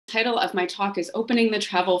title of my talk is Opening the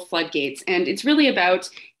Travel Floodgates, and it's really about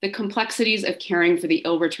the complexities of caring for the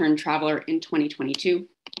ill-returned traveler in 2022.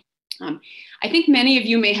 I think many of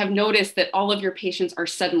you may have noticed that all of your patients are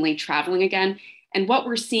suddenly traveling again. And what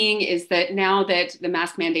we're seeing is that now that the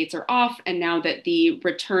mask mandates are off and now that the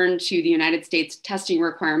return to the United States testing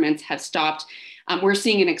requirements have stopped, we're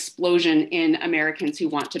seeing an explosion in Americans who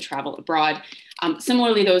want to travel abroad.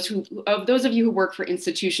 Similarly, those of you who work for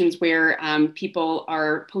institutions where people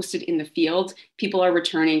are posted in the field, people are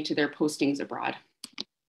returning to their postings abroad.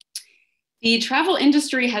 The travel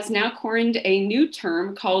industry has now coined a new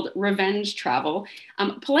term called revenge travel.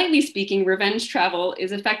 Politely speaking, revenge travel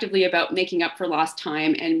is effectively about making up for lost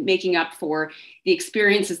time and making up for the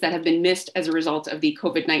experiences that have been missed as a result of the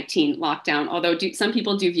COVID-19 lockdown, although some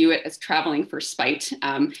people do view it as traveling for spite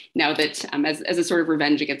now that as a sort of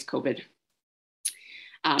revenge against COVID.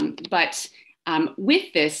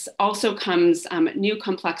 With this also comes new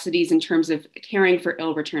complexities in terms of caring for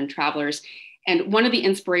ill-returned travelers. And one of the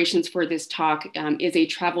inspirations for this talk is a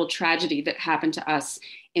travel tragedy that happened to us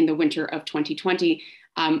in the winter of 2020.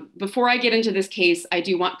 Before I get into this case, I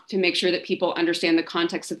do want to make sure that people understand the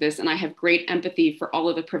context of this, and I have great empathy for all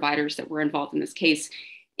of the providers that were involved in this case.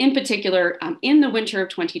 In particular, in the winter of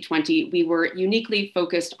 2020, we were uniquely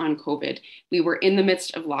focused on COVID. We were in the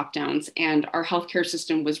midst of lockdowns, and our healthcare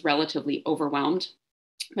system was relatively overwhelmed.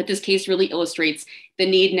 But this case really illustrates the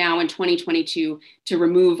need now in 2022 to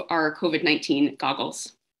remove our COVID-19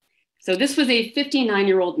 goggles. So this was a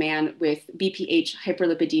 59-year-old man with BPH,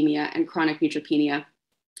 hyperlipidemia, and chronic neutropenia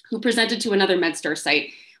who presented to another MedStar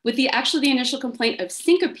site with the initial complaint of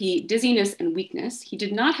syncope, dizziness, and weakness. He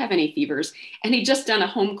did not have any fevers, and he'd just done a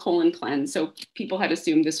home colon cleanse, so people had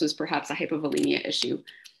assumed this was perhaps a hypovolemia issue.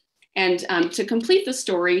 And to complete the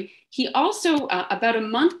story, he also, about a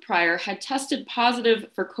month prior, had tested positive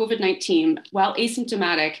for COVID-19 while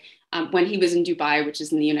asymptomatic when he was in Dubai, which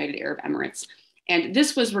is in the United Arab Emirates. And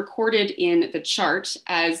this was recorded in the chart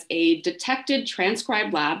as a detected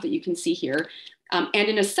transcribed lab that you can see here. And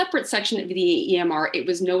in a separate section of the EMR, it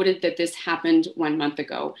was noted that this happened 1 month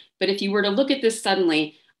ago. But if you were to look at this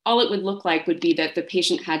suddenly, all it would look like would be that the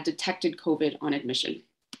patient had detected COVID on admission.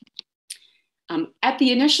 At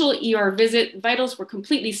the initial ER visit, vitals were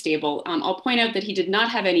completely stable. I'll point out that he did not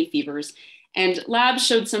have any fevers, and labs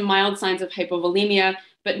showed some mild signs of hypovolemia,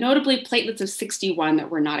 but notably platelets of 61 that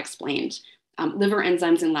were not explained. Liver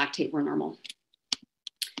enzymes and lactate were normal.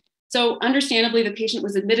 So understandably, the patient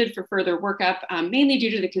was admitted for further workup, mainly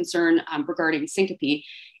due to the concern regarding syncope.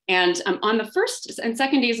 And on the first and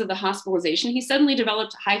second days of the hospitalization, he suddenly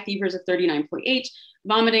developed high fevers of 39.8,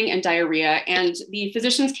 vomiting and diarrhea. And the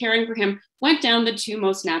physicians caring for him went down the two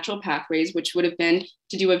most natural pathways, which would have been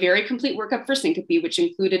to do a very complete workup for syncope, which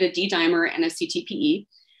included a D-dimer and a CTPE,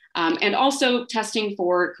 and also testing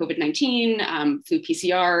for COVID-19, flu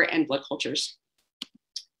PCR, and blood cultures.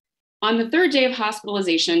 On the third day of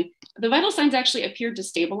hospitalization, the vital signs actually appeared to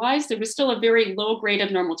stabilize. There was still a very low grade of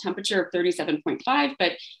normal temperature of 37.5,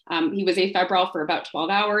 but he was afebrile for about 12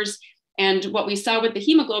 hours. And what we saw with the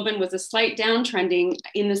hemoglobin was a slight downtrending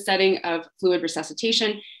in the setting of fluid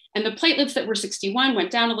resuscitation. And the platelets that were 61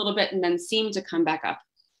 went down a little bit and then seemed to come back up.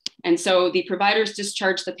 And so the providers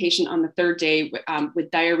discharged the patient on the third day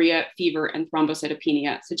with diarrhea, fever, and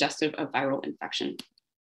thrombocytopenia, suggestive of viral infection.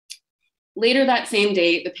 Later that same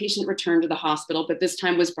day, the patient returned to the hospital, but this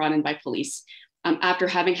time was brought in by police after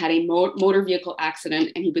having had a motor vehicle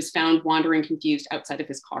accident, and he was found wandering confused outside of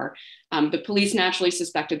his car. The police naturally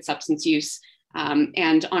suspected substance use,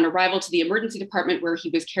 and on arrival to the emergency department, where he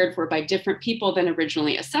was cared for by different people than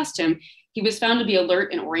originally assessed him, he was found to be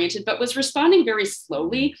alert and oriented, but was responding very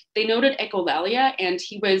slowly. They noted echolalia, and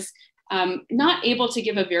he was not able to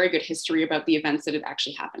give a very good history about the events that had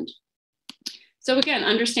actually happened. So again,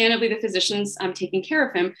 understandably, the physicians taking care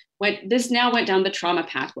of him went down the trauma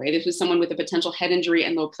pathway. This was someone with a potential head injury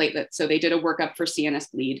and low platelets. So they did a workup for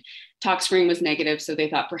CNS bleed. Tox screen was negative. So they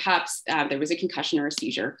thought perhaps there was a concussion or a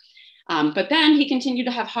seizure. But then he continued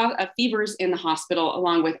to have fevers in the hospital,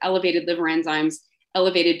 along with elevated liver enzymes,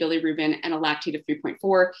 elevated bilirubin, and a lactate of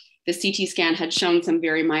 3.4. The CT scan had shown some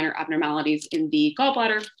very minor abnormalities in the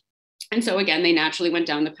gallbladder. And so again, they naturally went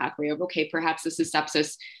down the pathway of, okay, perhaps this is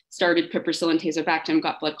sepsis, started piperacillin tazobactam,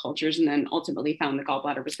 got blood cultures, and then ultimately found the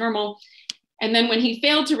gallbladder was normal. And then when he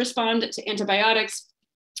failed to respond to antibiotics,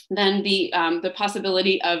 then the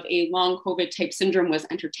possibility of a long COVID type syndrome was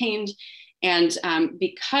entertained. And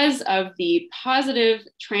because of the positive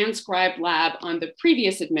transcribed lab on the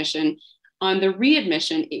previous admission, on the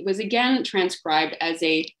readmission, it was again transcribed as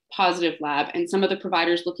a positive lab. And some of the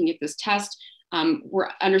providers looking at this test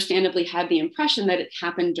were understandably had the impression that it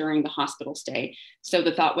happened during the hospital stay. So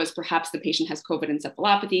the thought was perhaps the patient has COVID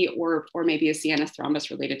encephalopathy or maybe a CNS thrombus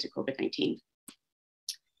related to COVID-19.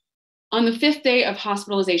 On the 5th day of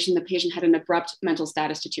hospitalization, the patient had an abrupt mental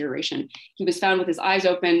status deterioration. He was found with his eyes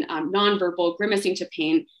open, nonverbal, grimacing to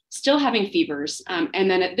pain, still having fevers.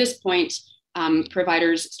 And then at this point,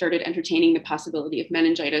 providers started entertaining the possibility of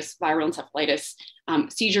meningitis, viral encephalitis,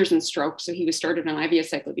 seizures, and stroke. So he was started on IV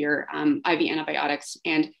acyclovir, IV antibiotics,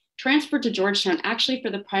 and transferred to Georgetown, actually for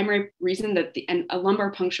the primary reason that a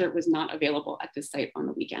lumbar puncture was not available at this site on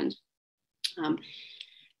the weekend.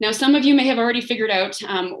 Now, some of you may have already figured out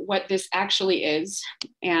what this actually is.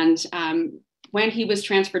 And when he was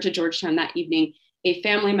transferred to Georgetown that evening, a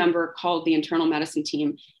family member called the internal medicine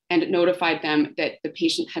team and notified them that the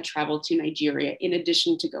patient had traveled to Nigeria in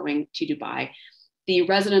addition to going to Dubai. The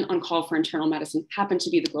resident on call for internal medicine happened to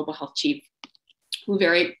be the global health chief, who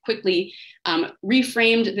very quickly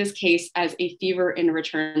reframed this case as a fever in a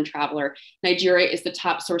return traveler. Nigeria is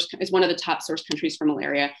one of the top source countries for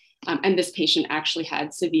malaria. And this patient actually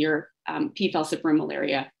had severe P. falciparum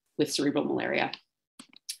malaria with cerebral malaria.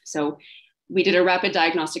 So we did a rapid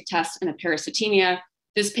diagnostic test and a parasitemia.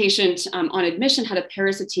 This patient on admission had a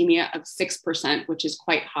parasitemia of 6%, which is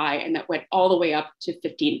quite high, and that went all the way up to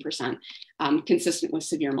 15%, consistent with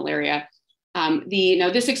severe malaria.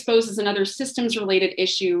 Now this exposes another systems-related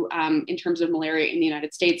issue in terms of malaria in the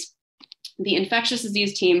United States. The infectious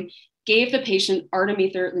disease team gave the patient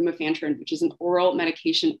artemether lumefantrine, which is an oral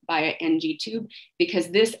medication via NG tube, because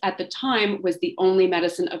this at the time was the only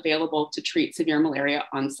medicine available to treat severe malaria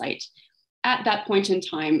on site. At that point in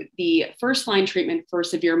time, the first line treatment for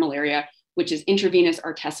severe malaria, which is intravenous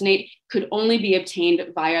artesunate, could only be obtained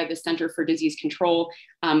via the Center for Disease Control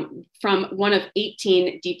from one of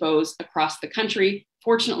 18 depots across the country.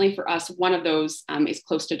 Fortunately for us, one of those is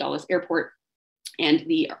close to Dulles Airport, and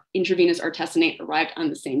the intravenous artesunate arrived on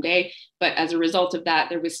the same day. But as a result of that,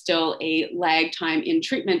 there was still a lag time in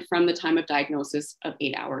treatment from the time of diagnosis of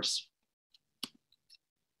 8 hours.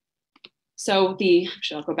 So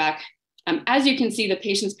I'll go back. As you can see, the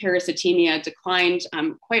patient's parasitemia declined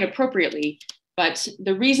quite appropriately, but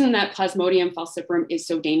the reason that Plasmodium falciparum is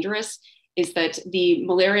so dangerous is that the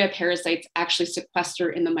malaria parasites actually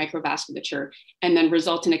sequester in the microvasculature and then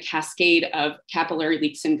result in a cascade of capillary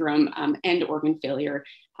leak syndrome and organ failure,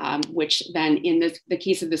 which then in the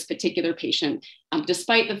case of this particular patient,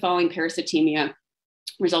 despite the falling parasitemia,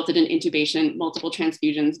 resulted in intubation, multiple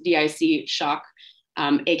transfusions, DIC, shock,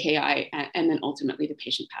 AKI, and then ultimately the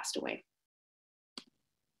patient passed away.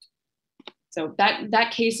 So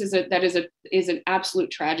that case is an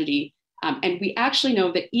absolute tragedy. And we actually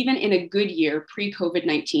know that even in a good year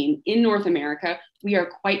pre-COVID-19 in North America, we are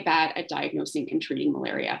quite bad at diagnosing and treating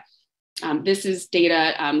malaria. This is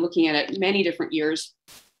data looking at it many different years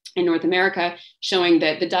in North America, showing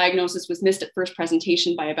that the diagnosis was missed at first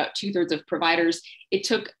presentation by about 2/3 of providers. It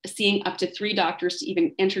took seeing up to 3 doctors to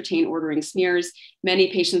even entertain ordering smears.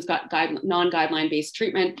 Many patients got non-guideline based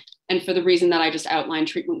treatment. And for the reason that I just outlined,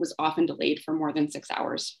 treatment was often delayed for more than 6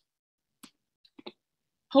 hours.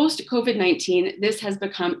 Post-COVID-19, this has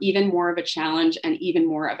become even more of a challenge and even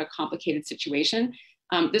more of a complicated situation.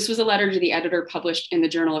 This was a letter to the editor published in the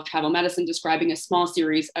Journal of Travel Medicine describing a small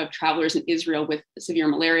series of travelers in Israel with severe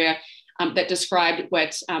malaria that described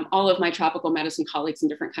what all of my tropical medicine colleagues in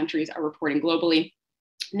different countries are reporting globally,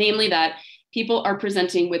 namely that people are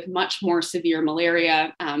presenting with much more severe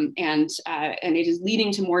malaria and it is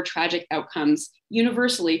leading to more tragic outcomes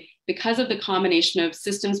universally because of the combination of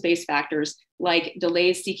systems-based factors like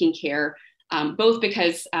delays seeking care, both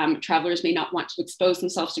because travelers may not want to expose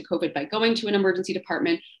themselves to COVID by going to an emergency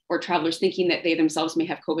department, or travelers thinking that they themselves may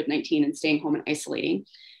have COVID-19 and staying home and isolating.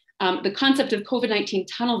 The concept of COVID-19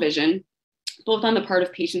 tunnel vision, both on the part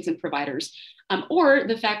of patients and providers, or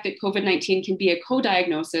the fact that COVID-19 can be a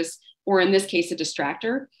co-diagnosis, or in this case, a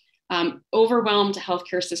distractor. Overwhelmed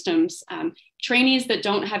healthcare systems, trainees that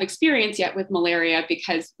don't have experience yet with malaria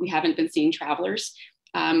because we haven't been seeing travelers.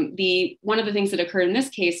 One of the things that occurred in this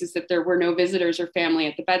case is that there were no visitors or family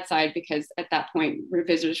at the bedside because at that point,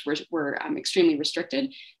 visitors were extremely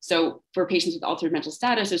restricted. So for patients with altered mental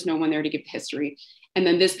status, there's no one there to give the history. And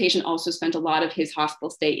then this patient also spent a lot of his hospital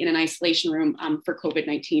stay in an isolation room for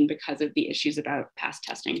COVID-19 because of the issues about past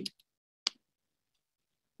testing.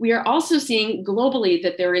 We are also seeing globally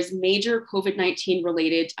that there is major COVID-19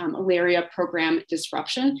 related malaria program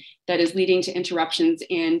disruption that is leading to interruptions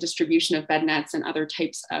in distribution of bed nets and other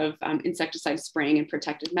types of insecticide spraying and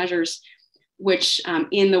protective measures, which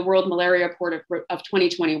in the World Malaria Report of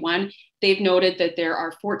 2021, they've noted that there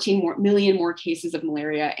are 14 million more cases of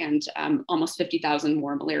malaria and almost 50,000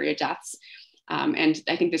 more malaria deaths. And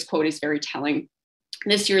I think this quote is very telling.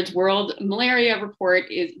 This year's World Malaria Report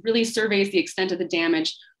really surveys the extent of the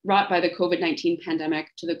damage wrought by the COVID-19 pandemic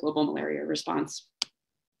to the global malaria response.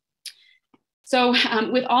 So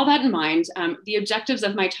with all that in mind, the objectives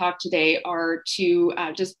of my talk today are to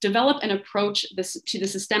just develop an approach to the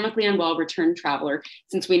systemically unwell returned traveler,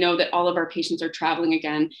 since we know that all of our patients are traveling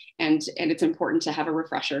again, and it's important to have a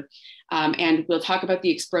refresher. And we'll talk about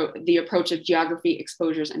the approach of geography,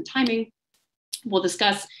 exposures, and timing. We'll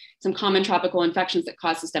discuss some common tropical infections that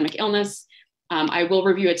cause systemic illness. I will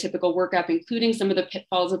review a typical workup, including some of the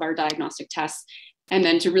pitfalls of our diagnostic tests, and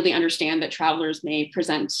then to really understand that travelers may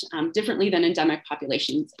present differently than endemic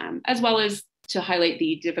populations, as well as to highlight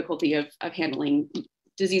the difficulty of handling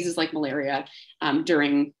diseases like malaria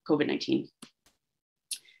during COVID-19.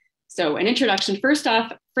 So an introduction, first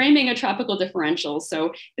off, framing a tropical differential.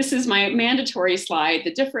 So this is my mandatory slide,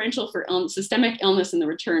 the differential for systemic illness in the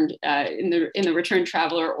returned returned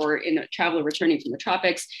traveler, or in a traveler returning from the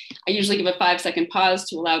tropics. I usually give a 5-second pause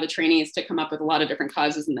to allow the trainees to come up with a lot of different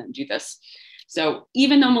causes and then do this. So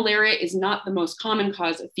even though malaria is not the most common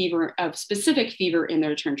cause of specific fever in the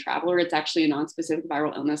returned traveler, it's actually a non-specific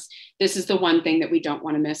viral illness. This is the one thing that we don't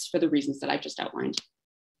want to miss for the reasons that I've just outlined.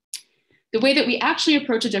 The way that we actually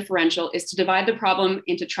approach a differential is to divide the problem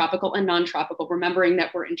into tropical and non-tropical, remembering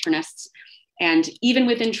that we're internists. And even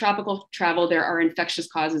within tropical travel, there are infectious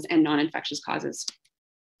causes and non-infectious causes.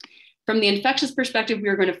 From the infectious perspective, we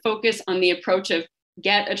are going to focus on the approach of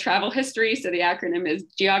get a travel history. So the acronym is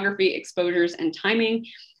geography, exposures, and timing.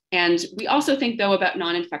 And we also think, though, about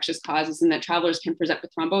non-infectious causes and that travelers can present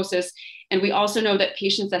with thrombosis. And we also know that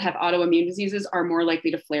patients that have autoimmune diseases are more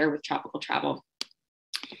likely to flare with tropical travel.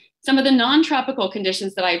 Some of the non-tropical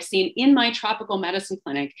conditions that I've seen in my tropical medicine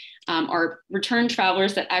clinic are returned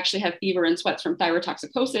travelers that actually have fever and sweats from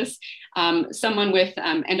thyrotoxicosis, someone with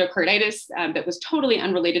endocarditis that was totally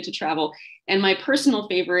unrelated to travel, and my personal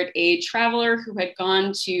favorite, a traveler who had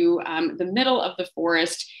gone to the middle of the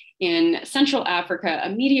forest in Central Africa,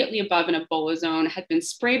 immediately above an Ebola zone, had been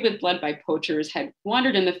sprayed with blood by poachers, had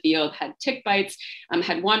wandered in the field, had tick bites,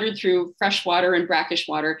 had wandered through fresh water and brackish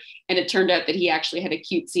water, and it turned out that he actually had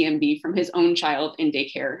acute CMV from his own child in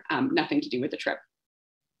daycare, nothing to do with the trip.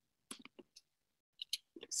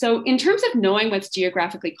 So in terms of knowing what's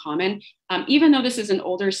geographically common, even though this is an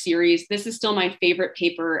older series, this is still my favorite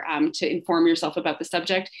paper to inform yourself about the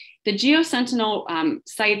subject. The GeoSentinel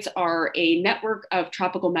sites are a network of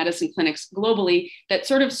tropical medicine clinics globally that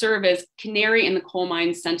sort of serve as canary in the coal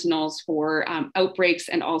mine sentinels for outbreaks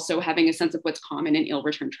and also having a sense of what's common in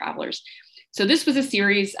ill-returned travelers. So this was a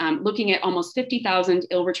series looking at almost 50,000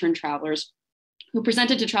 ill-returned travelers who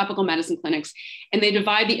presented to tropical medicine clinics, and they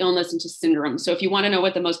divide the illness into syndromes. So if you want to know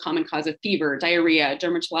what the most common cause of fever, diarrhea,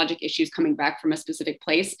 dermatologic issues coming back from a specific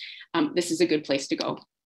place, this is a good place to go.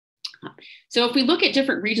 So if we look at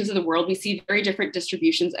different regions of the world, we see very different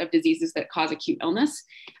distributions of diseases that cause acute illness.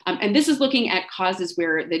 And this is looking at causes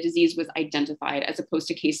where the disease was identified, as opposed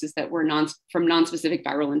to cases that were from non-specific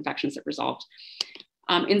viral infections that resolved.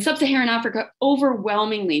 In sub-Saharan Africa,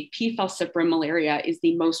 overwhelmingly, P. falciparum malaria is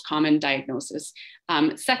the most common diagnosis.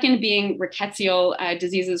 Second being rickettsial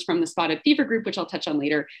diseases from the spotted fever group, which I'll touch on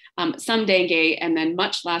later, some dengue, and then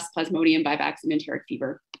much less Plasmodium vivax and enteric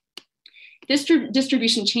fever. This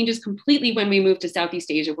distribution changes completely when we move to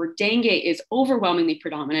Southeast Asia, where dengue is overwhelmingly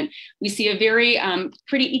predominant. We see a very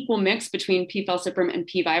pretty equal mix between P. falciparum and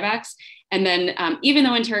P. vivax. And then even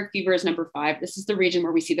though enteric fever is number 5, this is the region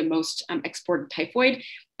where we see the most exported typhoid,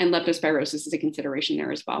 and leptospirosis is a consideration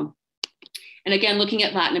there as well. And again, looking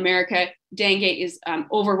at Latin America, dengue is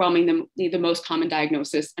overwhelmingly the most common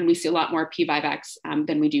diagnosis, and we see a lot more P. vivax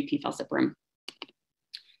than we do P. falciparum.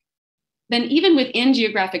 Then even within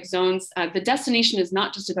geographic zones, the destination is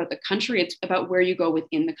not just about the country, it's about where you go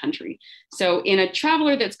within the country. So in a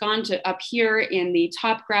traveler that's gone to up here in the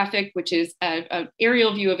top graphic, which is an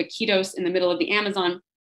aerial view of Iquitos in the middle of the Amazon,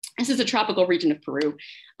 this is a tropical region of Peru.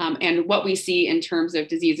 And what we see in terms of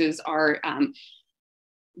diseases are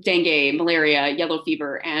dengue, malaria, yellow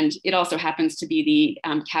fever, and it also happens to be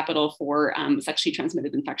the capital for sexually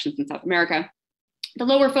transmitted infections in South America. The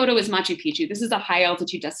lower photo is Machu Picchu. This is a high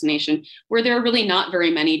altitude destination where there are really not very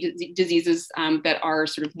many diseases that are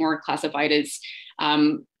sort of more classified as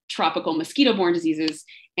tropical mosquito-borne diseases.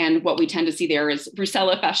 And what we tend to see there is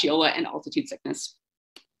brucella, fasciola, and altitude sickness.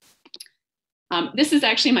 This is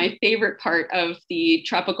actually my favorite part of the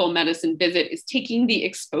tropical medicine visit, is taking the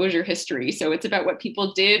exposure history. So it's about what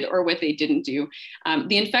people did or what they didn't do.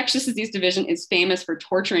 The infectious disease division is famous for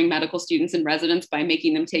torturing medical students and residents by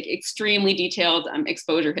making them take extremely detailed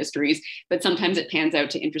exposure histories, but sometimes it pans out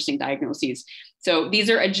to interesting diagnoses. So these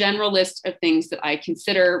are a general list of things that I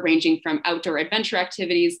consider, ranging from outdoor adventure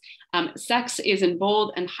activities. Sex is in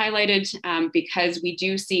bold and highlighted because we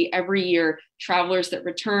do see every year travelers that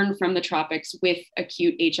return from the tropics with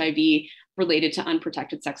acute HIV related to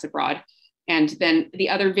unprotected sex abroad. And then the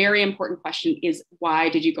other very important question is, why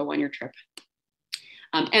did you go on your trip?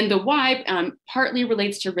 And the why partly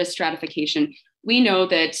relates to risk stratification. We know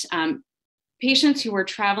that patients who are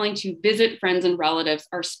traveling to visit friends and relatives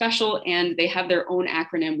are special, and they have their own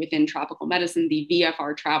acronym within tropical medicine, the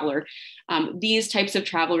VFR traveler. These types of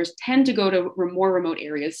travelers tend to go to more remote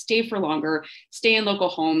areas, stay for longer, stay in local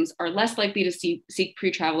homes, are less likely to seek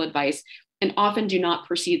pre-travel advice, and often do not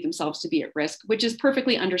perceive themselves to be at risk, which is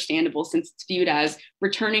perfectly understandable since it's viewed as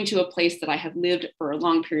returning to a place that I have lived for a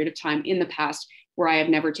long period of time in the past where I have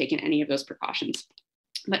never taken any of those precautions.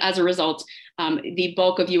 But as a result, the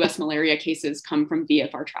bulk of US malaria cases come from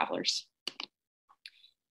VFR travelers.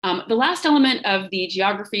 The last element of the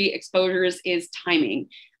geography exposures is timing.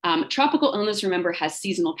 Tropical illness, remember, has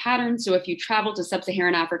seasonal patterns. So if you travel to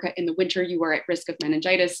sub-Saharan Africa in the winter, you are at risk of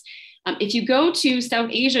meningitis. If you go to South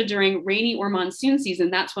Asia during rainy or monsoon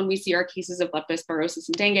season, that's when we see our cases of leptospirosis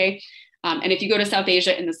and dengue. And if you go to South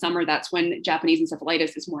Asia in the summer, that's when Japanese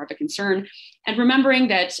encephalitis is more of a concern. And remembering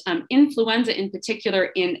that influenza in particular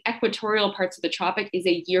in equatorial parts of the tropic is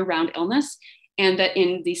a year-round illness, and that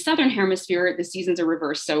in the Southern hemisphere, the seasons are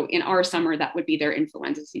reversed. So in our summer, that would be their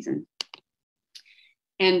influenza season.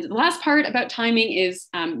 And the last part about timing is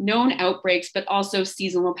known outbreaks, but also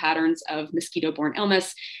seasonal patterns of mosquito-borne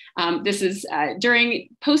illness. This is during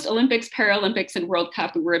post-Olympics, Paralympics, and World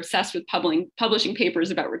Cup. We were obsessed with publishing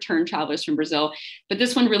papers about return travelers from Brazil. But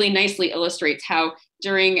this one really nicely illustrates how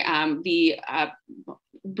during the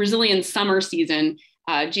Brazilian summer season,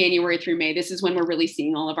 January through May, this is when we're really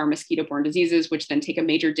seeing all of our mosquito-borne diseases, which then take a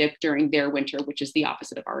major dip during their winter, which is the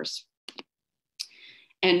opposite of ours.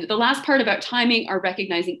 And the last part about timing are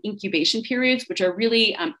recognizing incubation periods, which are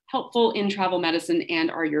really helpful in travel medicine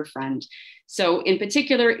and are your friend. So in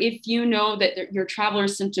particular, if you know that your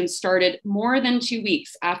traveler's symptoms started more than 2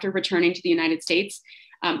 weeks after returning to the United States,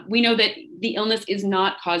 we know that the illness is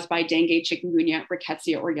not caused by dengue, chikungunya,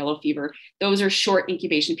 rickettsia, or yellow fever. Those are short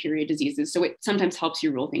incubation period diseases, so it sometimes helps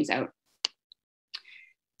you rule things out.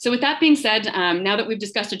 So with that being said, now that we've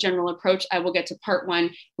discussed a general approach, I will get to part one,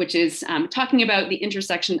 which is talking about the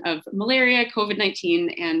intersection of malaria,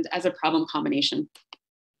 COVID-19, and as a problem combination.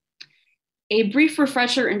 A brief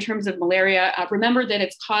refresher in terms of malaria, remember that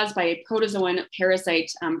it's caused by a protozoan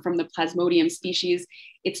parasite from the Plasmodium species.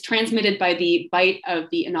 It's transmitted by the bite of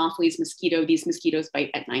the Anopheles mosquito. These mosquitoes bite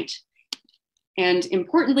at night. And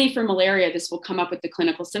importantly for malaria, this will come up with the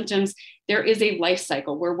clinical symptoms. There is a life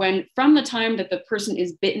cycle where from the time that the person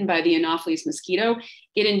is bitten by the Anopheles mosquito,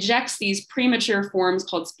 it injects these premature forms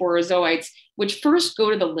called sporozoites, which first go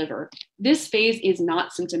to the liver. This phase is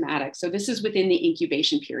not symptomatic. So this is within the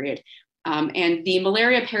incubation period. And the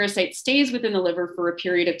malaria parasite stays within the liver for a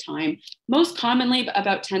period of time, most commonly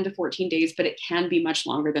about 10 to 14 days, but it can be much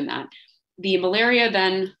longer than that. The malaria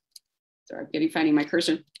then, sorry, I'm finding my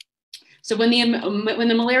cursor. So when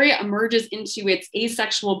the malaria emerges into its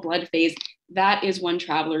asexual blood phase, that is when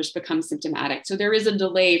travelers become symptomatic. So there is a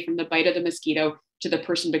delay from the bite of the mosquito to the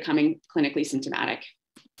person becoming clinically symptomatic.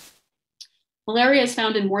 Malaria is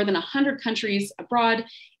found in more than 100 countries abroad.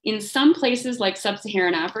 In some places like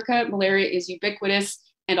sub-Saharan Africa, malaria is ubiquitous.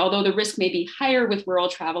 And although the risk may be higher with rural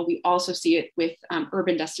travel, we also see it with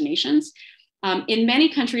urban destinations. In many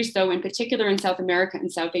countries, though, in particular in South America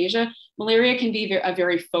and South Asia, malaria can be a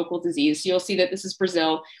very focal disease. So you'll see that this is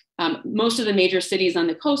Brazil. Most of the major cities on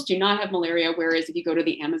the coast do not have malaria, whereas if you go to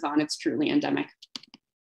the Amazon, it's truly endemic.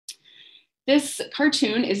 This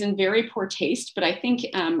cartoon is in very poor taste, but I think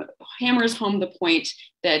hammers home the point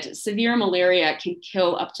that severe malaria can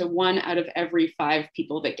kill up to 1 out of every 5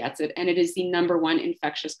 people that gets it, and it is the #1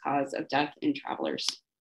 infectious cause of death in travelers.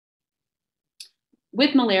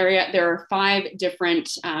 With malaria, there are 5 different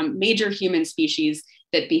major human species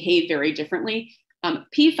that behave very differently.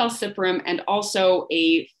 P. falciparum and also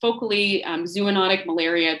a focally zoonotic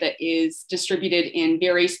malaria that is distributed in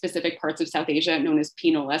very specific parts of South Asia known as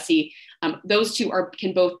P. knowlesi. Those two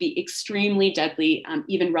can both be extremely deadly,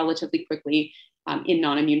 even relatively quickly in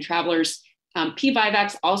non-immune travelers. P.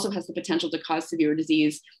 vivax also has the potential to cause severe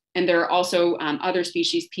disease. And there are also other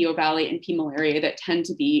species, P. ovale and P. malaria, that tend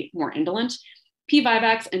to be more indolent. P.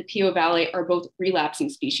 vivax and P. ovale are both relapsing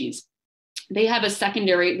species. They have a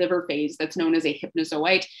secondary liver phase that's known as a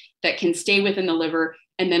hypnozoite that can stay within the liver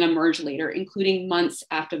and then emerge later, including months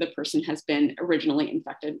after the person has been originally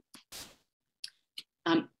infected.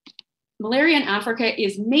 Malaria in Africa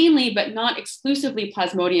is mainly, but not exclusively,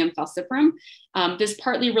 Plasmodium falciparum. This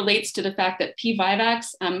partly relates to the fact that P.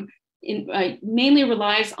 vivax mainly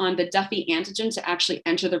relies on the Duffy antigen to actually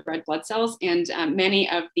enter the red blood cells. And many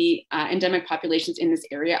of the endemic populations in this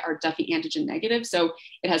area are Duffy antigen negative, so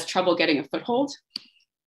it has trouble getting a foothold.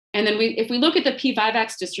 And then if we look at the P.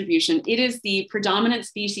 vivax distribution, it is the predominant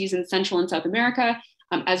species in Central and South America,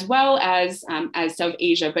 as well as South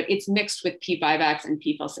Asia, but it's mixed with P. vivax and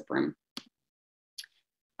P. falciparum.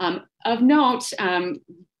 Of note,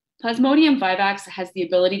 Plasmodium vivax has the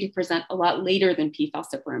ability to present a lot later than P.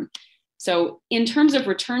 falciparum. So in terms of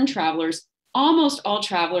return travelers, almost all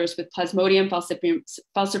travelers with Plasmodium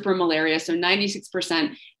falciparum malaria, so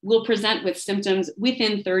 96%, will present with symptoms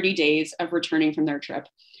within 30 days of returning from their trip.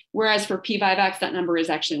 Whereas for P. vivax, that number is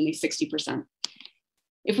actually only 60%.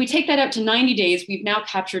 If we take that out to 90 days, we've now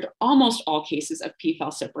captured almost all cases of P.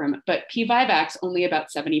 falciparum, but P. vivax only about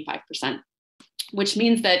 75%, which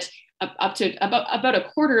means that up to about a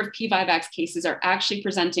quarter of P. vivax cases are actually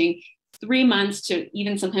presenting 3 months to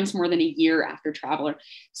even sometimes more than a year after traveler.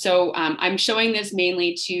 So I'm showing this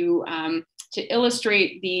mainly to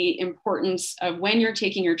illustrate the importance of when you're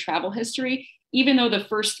taking your travel history. Even though the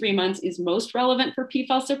first 3 months is most relevant for P.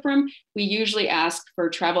 falciparum, we usually ask for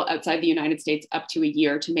travel outside the United States up to a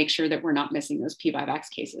year to make sure that we're not missing those P. vivax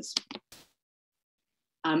cases.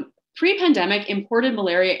 Pre-pandemic, imported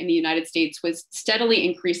malaria in the United States was steadily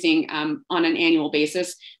increasing on an annual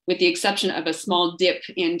basis, with the exception of a small dip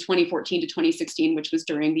in 2014 to 2016, which was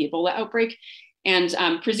during the Ebola outbreak. And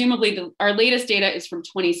presumably our latest data is from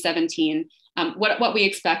 2017. What we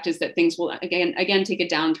expect is that things will again take a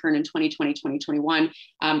downturn in 2020, 2021,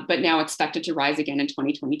 but now expected to rise again in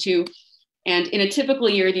 2022. And in a typical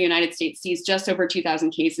year, the United States sees just over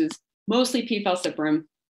 2,000 cases, mostly P. falciparum,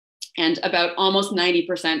 and about almost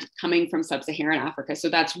 90% coming from sub-Saharan Africa. So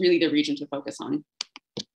that's really the region to focus on.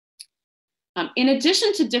 In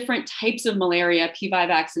addition to different types of malaria, P.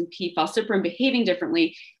 vivax and P. falciparum behaving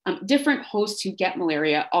differently, different hosts who get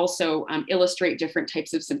malaria also illustrate different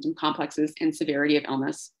types of symptom complexes and severity of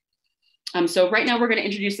illness. So right now we're going to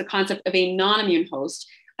introduce the concept of a non-immune host.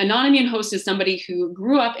 A non-immune host is somebody who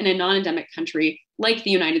grew up in a non-endemic country like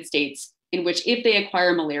the United States, in which if they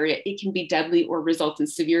acquire malaria, it can be deadly or result in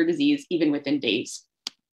severe disease even within days.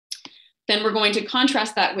 Then we're going to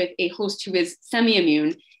contrast that with a host who is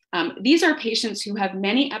semi-immune. These are patients who have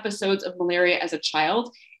many episodes of malaria as a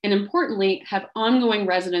child, and importantly, have ongoing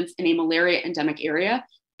residence in a malaria endemic area.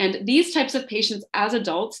 And these types of patients as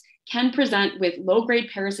adults can present with low-grade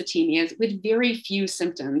parasitemias with very few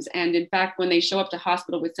symptoms. And in fact, when they show up to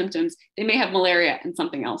hospital with symptoms, they may have malaria and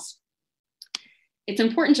something else. It's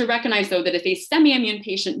important to recognize, though, that if a semi-immune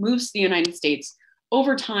patient moves to the United States,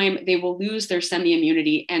 over time, they will lose their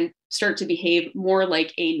semi-immunity and start to behave more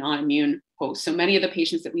like a non-immune host. So many of the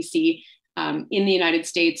patients that we see in the United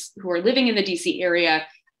States who are living in the DC area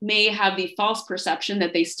may have the false perception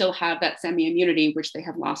that they still have that semi-immunity, which they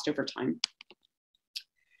have lost over time.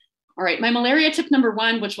 All right, my malaria tip number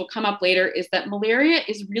one, which will come up later, is that malaria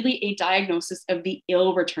is really a diagnosis of the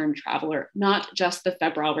ill return traveler, not just the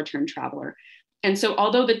febrile return traveler. And so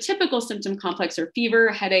although the typical symptom complex are fever,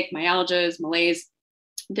 headache, myalgias, malaise,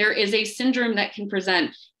 there is a syndrome that can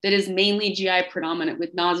present that is mainly GI predominant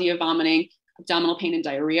with nausea, vomiting, abdominal pain, and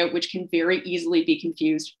diarrhea, which can very easily be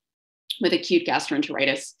confused with acute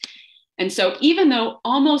gastroenteritis. And so even though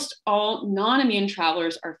almost all non-immune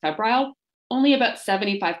travelers are febrile, only about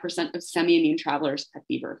 75% of semi-immune travelers have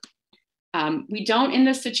fever. We don't, in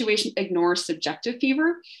this situation, ignore subjective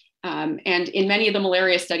fever. And in many of the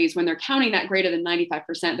malaria studies, when they're counting that greater than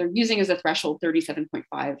 95%, they're using as a threshold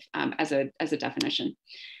 37.5 as a definition.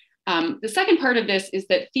 The second part of this is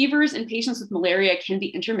that fevers in patients with malaria can be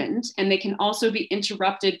intermittent, and they can also be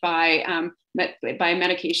interrupted by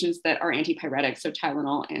medications that are antipyretics, so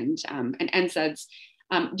Tylenol and NSAIDs.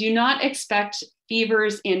 Do not expect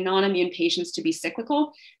fevers in non-immune patients to be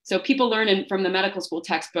cyclical. So people learn from the medical school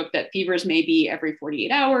textbook that fevers may be every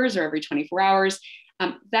 48 hours or every 24 hours.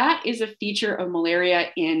 That is a feature of malaria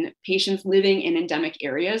in patients living in endemic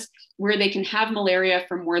areas where they can have malaria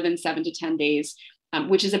for more than 7 to 10 days,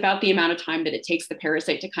 which is about the amount of time that it takes the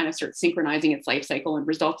parasite to kind of start synchronizing its life cycle and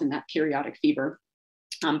result in that periodic fever.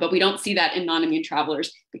 But we don't see that in non-immune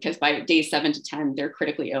travelers because by days 7 to 10, they're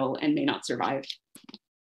critically ill and may not survive.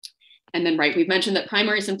 And then, right, we've mentioned that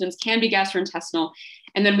primary symptoms can be gastrointestinal.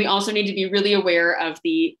 And then we also need to be really aware of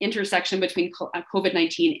the intersection between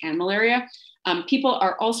COVID-19 and malaria. People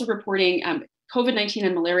are also reporting COVID-19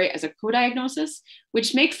 and malaria as a co-diagnosis,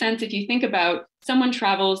 which makes sense if you think about someone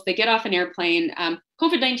travels, they get off an airplane.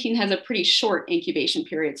 COVID-19 has a pretty short incubation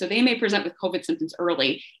period, so they may present with COVID symptoms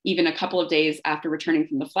early, even a couple of days after returning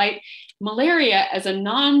from the flight. Malaria, as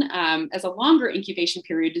a longer incubation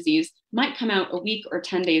period disease, might come out a week or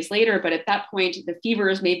 10 days later, but at that point, the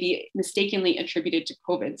fevers may be mistakenly attributed to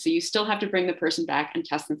COVID. So you still have to bring the person back and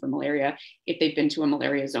test them for malaria if they've been to a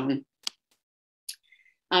malaria zone.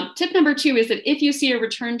 Tip number 2 is that if you see a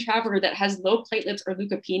return traveler that has low platelets or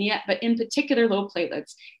leukopenia, but in particular low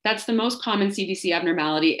platelets, that's the most common CDC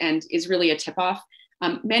abnormality and is really a tip-off.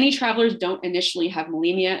 Many travelers don't initially have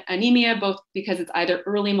anemia, both because it's either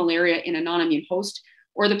early malaria in a non-immune host,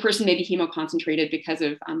 or the person may be hemoconcentrated because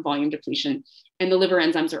of volume depletion, and the liver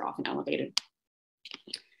enzymes are often elevated.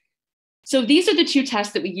 So these are the 2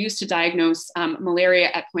 tests that we use to diagnose malaria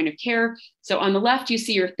at point of care. So on the left, you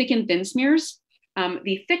see your thick and thin smears.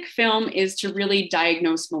 The thick film is to really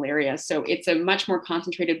diagnose malaria. So it's a much more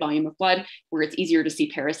concentrated volume of blood where it's easier to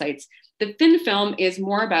see parasites. The thin film is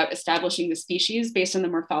more about establishing the species based on the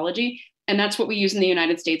morphology. And that's what we use in the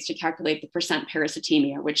United States to calculate the percent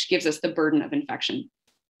parasitemia, which gives us the burden of infection.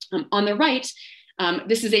 On the right,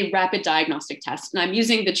 this is a rapid diagnostic test. And I'm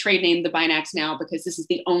using the trade name, the Binax now, because this is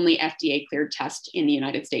the only FDA cleared test in the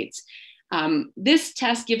United States. This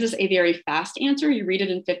test gives us a very fast answer. You read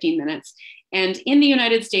it in 15 minutes. And in the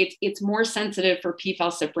United States, it's more sensitive for P.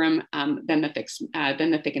 falciparum than the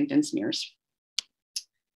thick and thin smears.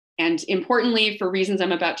 And importantly, for reasons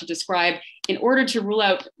I'm about to describe, in order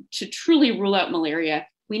to truly rule out malaria,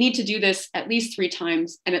 we need to do this at least 3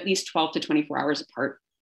 times and at least 12 to 24 hours apart.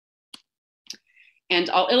 And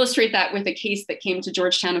I'll illustrate that with a case that came to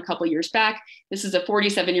Georgetown a couple years back. This is a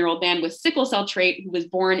 47-year-old man with sickle cell trait who was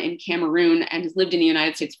born in Cameroon and has lived in the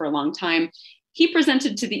United States for a long time. He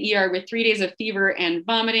presented to the ER with 3 days of fever and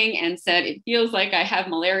vomiting and said, "It feels like I have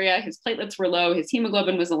malaria." His platelets were low, his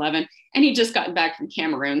hemoglobin was 11, and he'd just gotten back from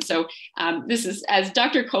Cameroon. So this is, as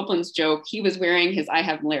Dr. Copeland's joke, he was wearing his "I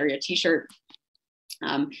have malaria" t-shirt.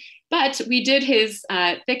 But we did his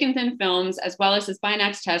thick and thin films as well as his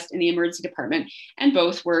Binax test in the emergency department, and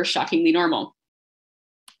both were shockingly normal.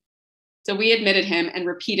 So we admitted him and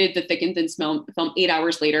repeated the thick and thin film 8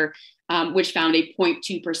 hours later, which found a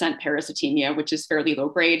 0.2% parasitemia, which is fairly low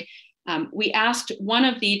grade. We asked one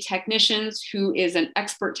of the technicians, who is an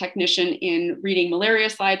expert technician in reading malaria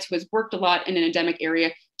slides, who has worked a lot in an endemic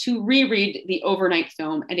area, to reread the overnight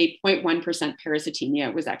film, and a 0.1%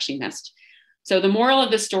 parasitemia was actually missed. So the moral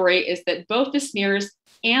of the story is that both the smears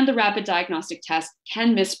and the rapid diagnostic test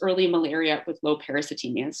can miss early malaria with low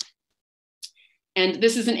parasitemias. And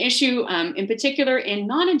this is an issue in particular in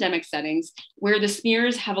non-endemic settings where the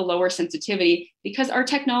smears have a lower sensitivity because our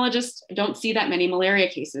technologists don't see that many malaria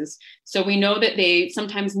cases. So we know that they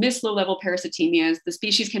sometimes miss low-level parasitemias, the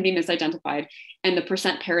species can be misidentified, and the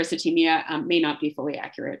percent parasitemia may not be fully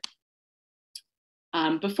accurate.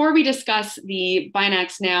 Before we discuss the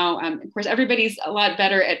Binax now, of course, everybody's a lot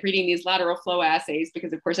better at reading these lateral flow assays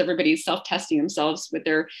because, of course, everybody's self-testing themselves with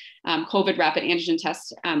their COVID rapid antigen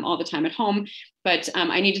tests all the time at home. But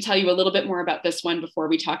I need to tell you a little bit more about this one before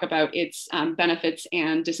we talk about its benefits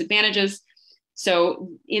and disadvantages.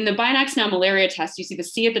 So in the Binax now malaria test, you see the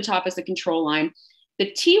C at the top as the control line.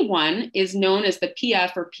 The T1 is known as the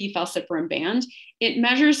PF or P. falciparum band. It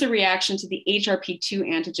measures the reaction to the HRP2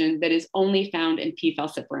 antigen that is only found in P.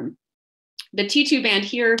 falciparum. The T2 band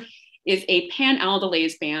here is a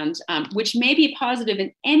pan-aldolase band, which may be positive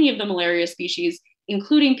in any of the malaria species,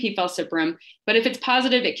 including P. falciparum. But if it's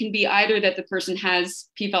positive, it can be either that the person has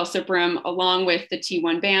P. falciparum along with the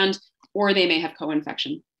T1 band, or they may have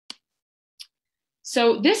co-infection.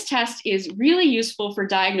 So this test is really useful for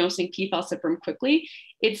diagnosing P. falciparum quickly.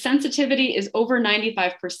 Its sensitivity is over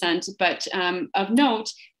 95%, but of note,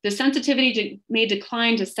 the sensitivity may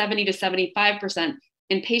decline to 70 to 75%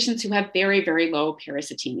 in patients who have very, very low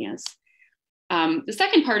parasitemias. The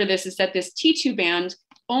second part of this is that this T2 band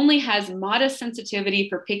only has modest sensitivity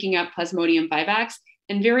for picking up Plasmodium vivax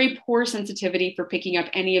and very poor sensitivity for picking up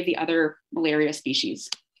any of the other malaria species.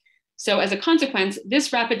 So as a consequence,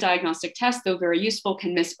 this rapid diagnostic test, though very useful,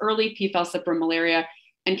 can miss early P. falciparum malaria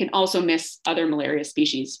and can also miss other malaria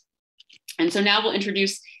species. And so now we'll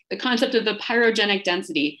introduce the concept of the pyrogenic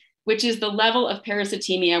density, which is the level of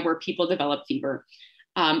parasitemia where people develop fever.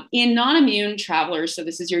 In non-immune travelers, so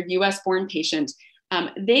this is your US-born patient,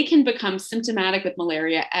 they can become symptomatic with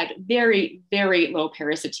malaria at very, very low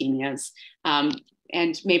parasitemias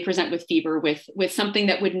and may present with fever with something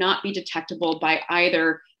that would not be detectable by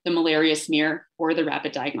either the malaria smear or the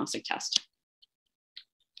rapid diagnostic test.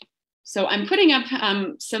 So I'm putting up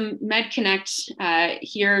some MedConnect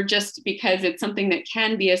here just because it's something that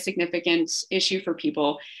can be a significant issue for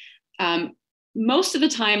people. Most of the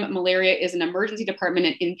time, malaria is an emergency department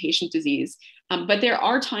and inpatient disease. But there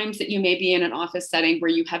are times that you may be in an office setting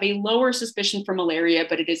where you have a lower suspicion for malaria,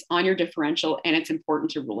 but it is on your differential and it's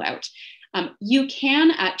important to rule out. You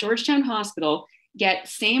can, at Georgetown Hospital, get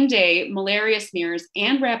same day malaria smears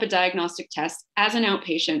and rapid diagnostic tests as an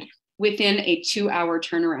outpatient within a 2-hour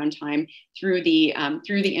turnaround time through the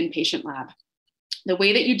inpatient lab. The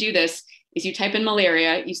way that you do this is you type in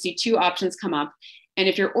malaria, you see 2 options come up. And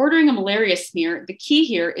if you're ordering a malaria smear, the key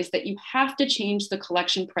here is that you have to change the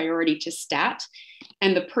collection priority to stat,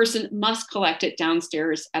 and the person must collect it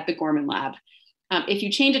downstairs at the Gorman lab. If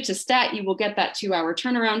you change it to stat, you will get that 2-hour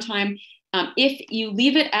turnaround time. If you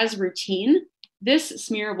leave it as routine, this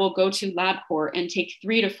smear will go to LabCorp and take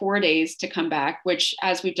 3 to 4 days to come back, which,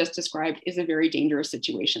 as we've just described, is a very dangerous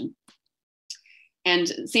situation. And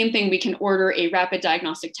same thing, we can order a rapid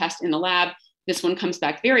diagnostic test in the lab. This one comes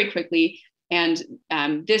back very quickly. And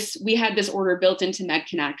we had this order built into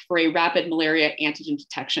MedConnect for a rapid malaria antigen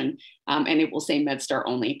detection, and it will say MedStar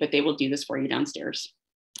only, but they will do this for you downstairs.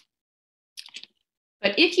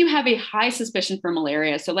 But if you have a high suspicion for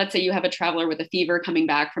malaria, so let's say you have a traveler with a fever coming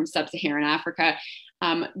back from sub-Saharan Africa,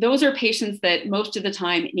 those are patients that most of the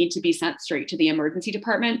time need to be sent straight to the emergency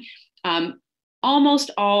department. Almost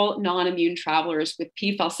all non-immune travelers with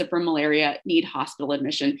P. falciparum malaria need hospital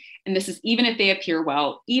admission. And this is even if they appear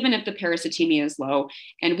well, even if the parasitemia is low.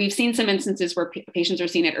 And we've seen some instances where patients are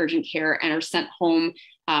seen at urgent care and are sent home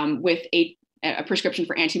with a prescription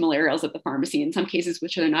for antimalarials at the pharmacy, in some cases,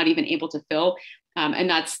 which they're not even able to fill. And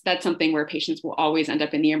that's something where patients will always end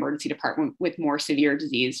up in the emergency department with more severe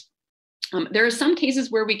disease. There are some cases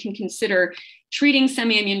where we can consider treating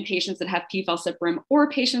semi-immune patients that have P. falciparum or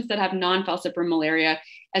patients that have non-falciparum malaria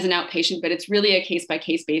as an outpatient, but it's really a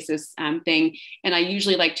case-by-case basis thing. And I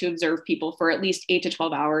usually like to observe people for at least 8 to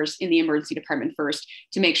 12 hours in the emergency department first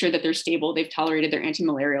to make sure that they're stable, they've tolerated their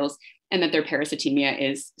antimalarials, and that their parasitemia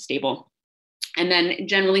is stable. And then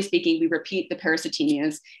generally speaking, we repeat the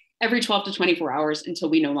parasitemias every 12 to 24 hours until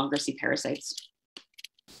we no longer see parasites.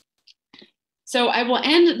 So I will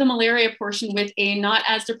end the malaria portion with a not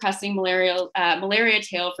as depressing malaria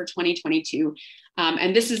tale for 2022.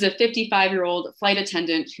 And this is a 55-year-old flight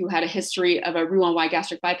attendant who had a history of a Roux-en-Y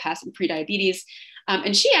gastric bypass and prediabetes.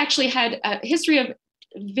 And she actually had a history of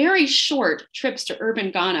very short trips to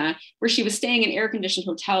urban Ghana, where she was staying in air-conditioned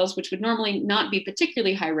hotels, which would normally not be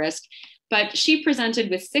particularly high risk. But she presented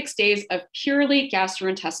with 6 days of purely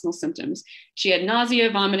gastrointestinal symptoms. She had nausea,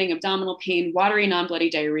 vomiting, abdominal pain, watery, non-bloody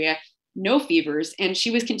diarrhea, no fevers, and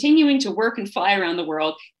she was continuing to work and fly around the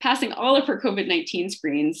world, passing all of her COVID-19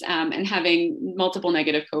 screens and having multiple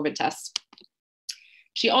negative COVID tests.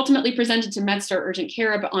 She ultimately presented to MedStar urgent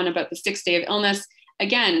care on about the 6th day of illness,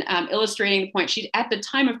 again, illustrating the point. At the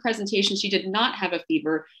time of presentation, she did not have a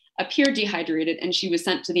fever, appeared dehydrated, and she was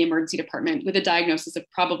sent to the emergency department with a diagnosis of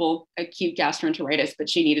probable acute gastroenteritis, but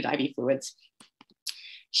she needed IV fluids.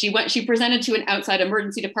 She presented to an outside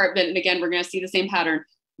emergency department, and again, we're going to see the same pattern.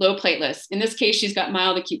 Low platelets. In this case, she's got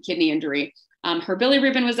mild acute kidney injury. Her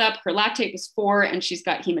bilirubin was up, her lactate was 4, and she's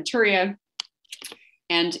got hematuria.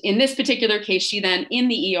 And in this particular case, she then, in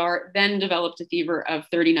the ER, then developed a fever of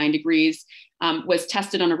 39 degrees, was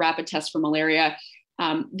tested on a rapid test for malaria.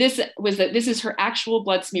 This is her actual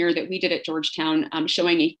blood smear that we did at Georgetown,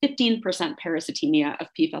 showing a 15% parasitemia of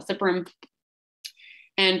P. falciparum.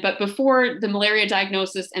 But before the malaria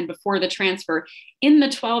diagnosis and before the transfer, in the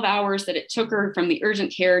 12 hours that it took her from the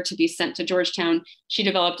urgent care to be sent to Georgetown, she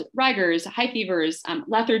developed rigors, high fevers,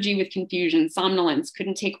 lethargy with confusion, somnolence,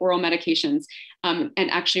 couldn't take oral medications, and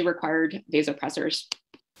actually required vasopressors.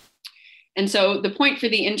 And so the point for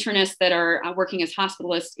the internists that are working as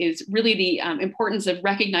hospitalists is really the importance of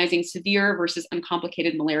recognizing severe versus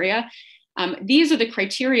uncomplicated malaria. These are the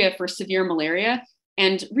criteria for severe malaria.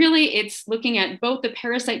 And really, it's looking at both the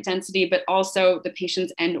parasite density, but also the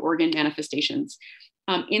patient's end organ manifestations.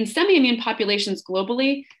 In semi-immune populations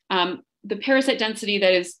globally, the parasite density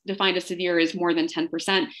that is defined as severe is more than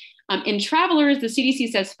 10%. In travelers, the CDC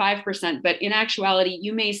says 5%, but in actuality,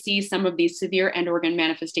 you may see some of these severe end organ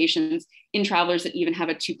manifestations in travelers that even have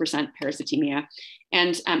a 2% parasitemia.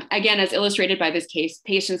 And again, as illustrated by this case,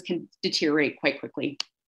 patients can deteriorate quite quickly.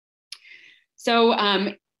 So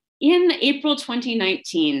in April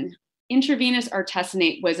 2019, intravenous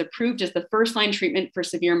artesunate was approved as the first-line treatment for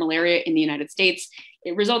severe malaria in the United States.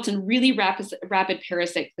 It results in really rapid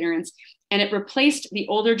parasite clearance. and it replaced the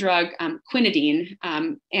older drug quinidine,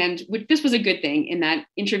 and this was a good thing in that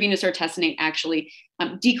intravenous artesunate actually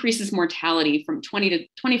decreases mortality from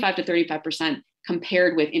 25 to 35%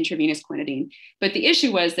 compared with intravenous quinidine. But the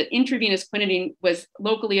issue was that intravenous quinidine was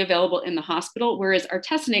locally available in the hospital, whereas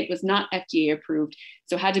artesunate was not FDA approved,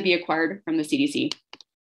 so had to be acquired from the CDC.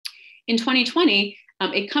 In 2020,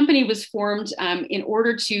 a company was formed in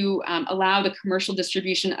order to allow the commercial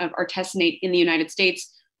distribution of artesunate in the United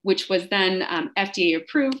States, which was then FDA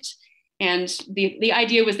approved. And the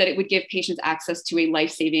idea was that it would give patients access to a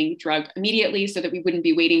life-saving drug immediately so that we wouldn't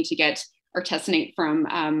be waiting to get artesunate from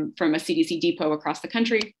a CDC depot across the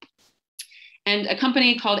country. And a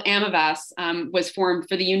company called Amavas was formed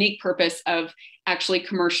for the unique purpose of actually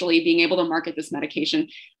commercially being able to market this medication.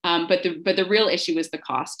 But the real issue is the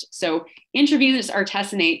cost. So intravenous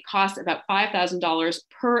artesunate costs about $5,000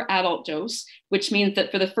 per adult dose, which means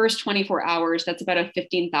that for the first 24 hours, that's about a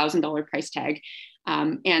 $15,000 price tag.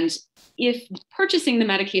 And if purchasing the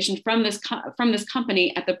medication from this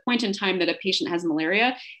company at the point in time that a patient has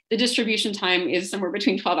malaria, the distribution time is somewhere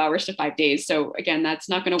between 12 hours to 5 days. So again, that's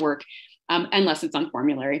not going to work unless it's on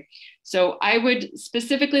formulary. So I would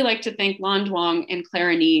specifically like to thank Lan Duong and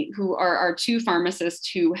Clara Ni, who are our two pharmacists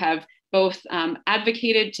who have both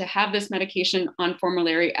advocated to have this medication on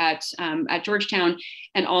formulary at Georgetown,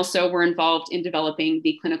 and also were involved in developing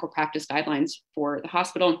the clinical practice guidelines for the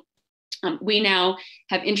hospital. We now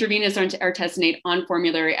have intravenous artesunate on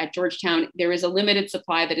formulary at Georgetown. There is a limited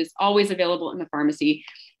supply that is always available in the pharmacy.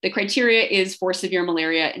 The criteria is for severe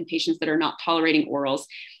malaria in patients that are not tolerating orals.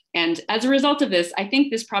 And as a result of this, I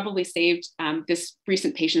think this probably saved this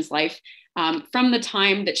recent patient's life. From the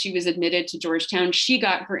time that she was admitted to Georgetown, she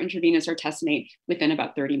got her intravenous artesunate within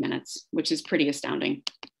about 30 minutes, which is pretty astounding.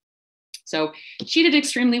 So she did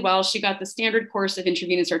extremely well. She got the standard course of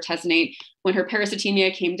intravenous artesunate. When her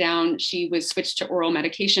parasitemia came down, she was switched to oral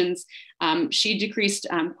medications. She decreased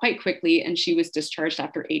quite quickly, and she was discharged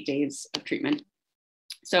after 8 days of treatment.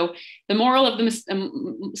 So the moral of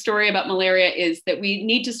the story about malaria is that we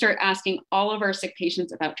need to start asking all of our sick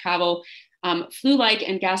patients about travel. Flu-like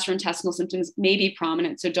and gastrointestinal symptoms may be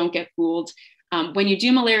prominent, so don't get fooled. When you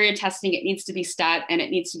do malaria testing, it needs to be stat, and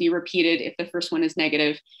it needs to be repeated if the first one is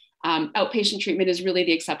negative. Outpatient treatment is really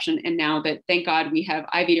the exception. And now that, thank God, we have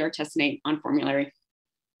IV artesunate on formulary.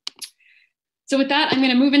 So with that, I'm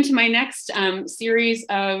going to move into my next series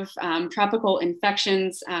of tropical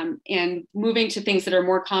infections and moving to things that are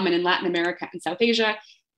more common in Latin America and South Asia,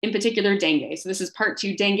 in particular dengue. So this is part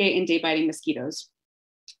 2, dengue and day-biting mosquitoes.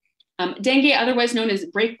 Dengue, otherwise known as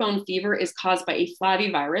breakbone fever, is caused by a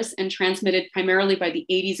flavivirus and transmitted primarily by the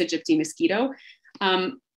Aedes aegypti mosquito.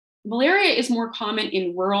 Malaria is more common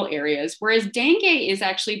in rural areas, whereas dengue is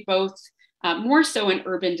actually both more so an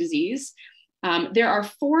urban disease. There are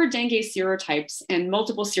 4 dengue serotypes, and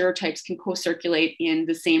multiple serotypes can co-circulate in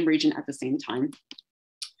the same region at the same time.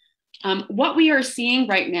 What we are seeing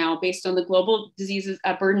right now, based on the Global Diseases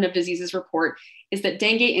Burden of Diseases report, is that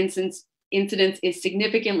dengue incidence is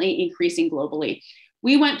significantly increasing globally.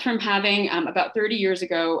 We went from having about 30 years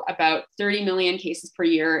ago, about 30 million cases per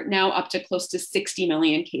year, now up to close to 60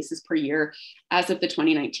 million cases per year as of the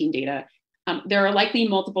 2019 data. There are likely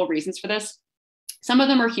multiple reasons for this. Some of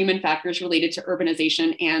them are human factors related to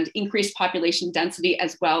urbanization and increased population density,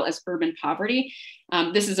 as well as urban poverty.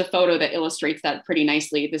 This is a photo that illustrates that pretty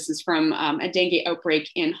nicely. This is from a dengue outbreak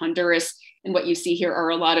in Honduras. And what you see here are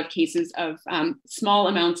a lot of cases of small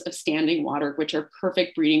amounts of standing water, which are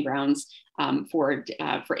perfect breeding grounds for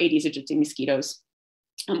Aedes aegypti mosquitoes.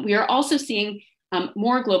 We are also seeing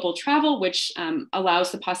more global travel, which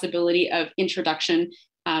allows the possibility of introduction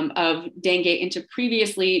of dengue into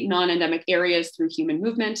previously non-endemic areas through human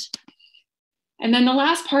movement. And then the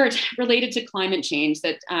last part related to climate change,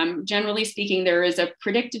 that generally speaking, there is a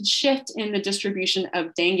predicted shift in the distribution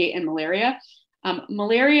of dengue and malaria.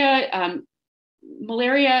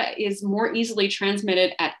 Malaria is more easily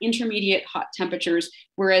transmitted at intermediate hot temperatures,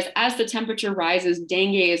 whereas as the temperature rises,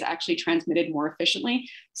 dengue is actually transmitted more efficiently.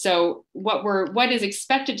 So what is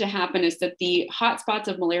expected to happen is that the hotspots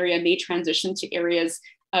of malaria may transition to areas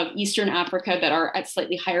of Eastern Africa that are at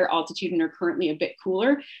slightly higher altitude and are currently a bit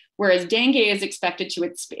cooler, whereas dengue is expected to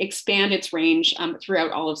expand its range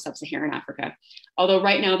throughout all of sub-Saharan Africa. Although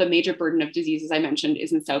right now the major burden of disease, as I mentioned,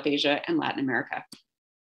 is in South Asia and Latin America.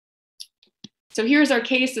 So here's our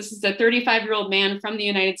case. This is a 35-year-old man from the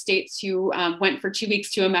United States who went for 2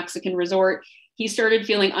 weeks to a Mexican resort. He started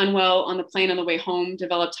feeling unwell on the plane on the way home,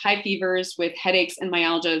 developed high fevers with headaches and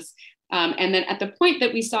myalgias. And then at the point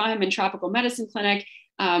that we saw him in tropical medicine clinic,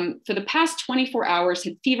 for the past 24 hours,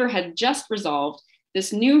 his fever had just resolved.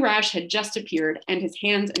 this new rash had just appeared and his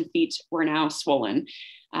hands and feet were now swollen.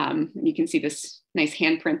 You can see this nice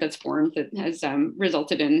handprint that's formed that has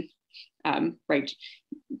resulted in,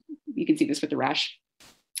 you can see this with the rash.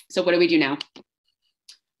 So what do we do now?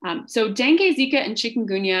 So dengue, Zika, and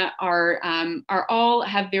chikungunya are all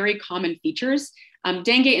have very common features.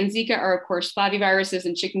 Dengue and Zika are, of course, flaviviruses,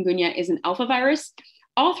 and chikungunya is an alpha virus.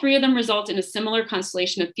 All three of them result in a similar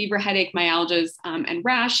constellation of fever, headache, myalgias, and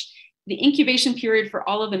rash. The incubation period for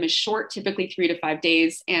all of them is short, typically 3 to 5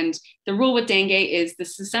 days. And the rule with dengue is the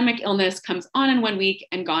systemic illness comes on in 1 week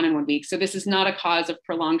and gone in 1 week. So this is not a cause of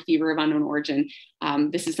prolonged fever of unknown origin.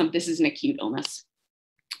 This is an acute illness.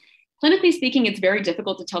 Clinically speaking, it's very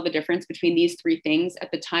difficult to tell the difference between these three things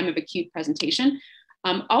at the time of acute presentation.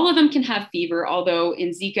 All of them can have fever, although in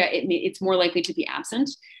Zika, it's more likely to be absent.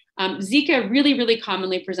 Zika really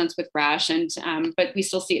commonly presents with rash, but we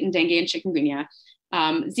still see it in dengue and chikungunya.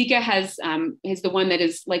 Zika is the one that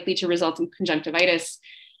is likely to result in conjunctivitis.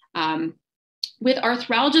 With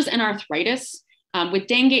arthralgias and arthritis, with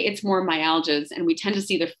dengue, it's more myalgias, and we tend to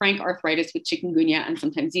see the frank arthritis with chikungunya and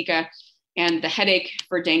sometimes Zika. And the headache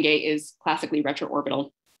for dengue is classically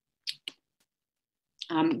retroorbital.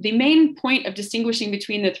 The main point of distinguishing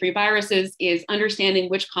between the three viruses is understanding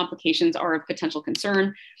which complications are of potential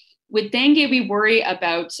concern. With dengue, we worry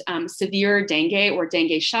about severe dengue or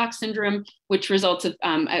dengue shock syndrome, which results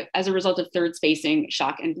as a result of third spacing,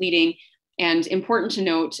 shock, and bleeding. And important to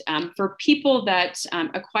note, for people that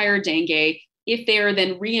acquire dengue, if they are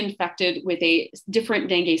then reinfected with a different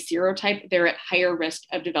dengue serotype, they're at higher risk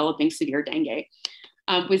of developing severe dengue.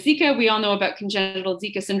 With Zika, we all know about congenital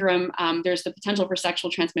Zika syndrome. There's the potential for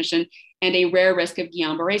sexual transmission and a rare risk of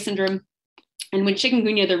Guillain-Barré syndrome. And with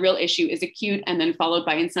chikungunya, the real issue is acute and then followed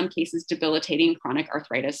by, in some cases, debilitating chronic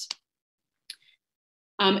arthritis.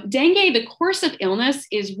 Dengue, the course of illness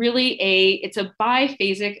is really it's a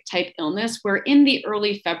biphasic type illness where in the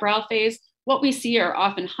early febrile phase, what we see are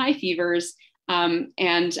often high fevers,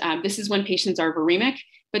 this is when patients are viremic.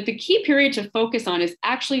 But the key period to focus on is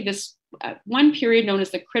actually this one period known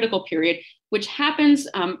as the critical period, which happens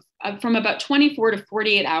from about 24 to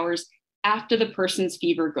 48 hours after the person's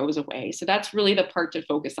fever goes away. So that's really the part to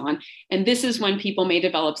focus on. And this is when people may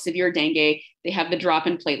develop severe dengue. They have the drop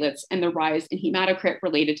in platelets and the rise in hematocrit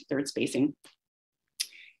related to third spacing.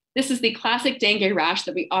 This is the classic dengue rash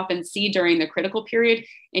that we often see during the critical period.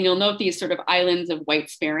 And you'll note these sort of islands of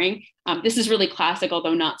white sparing. This is really classic,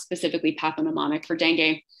 although not specifically pathognomonic for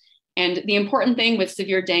dengue. And the important thing with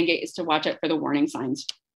severe dengue is to watch out for the warning signs.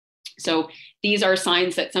 So these are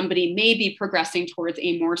signs that somebody may be progressing towards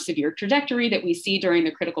a more severe trajectory that we see during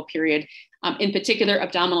the critical period, in particular,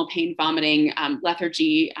 abdominal pain, vomiting,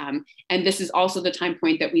 lethargy. And this is also the time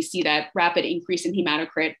point that we see that rapid increase in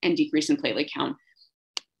hematocrit and decrease in platelet count.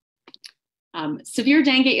 Severe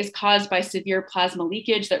dengue is caused by severe plasma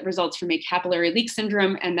leakage that results from a capillary leak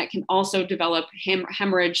syndrome, and that can also develop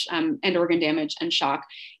hemorrhage, end organ damage, and shock.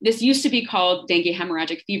 This used to be called dengue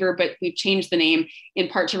hemorrhagic fever, but we've changed the name in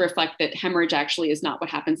part to reflect that hemorrhage actually is not what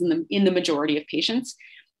happens in the majority of patients.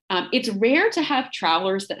 It's rare to have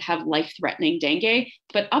travelers that have life-threatening dengue,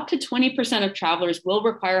 but up to 20% of travelers will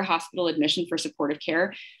require hospital admission for supportive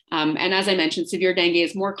care. And as I mentioned, severe dengue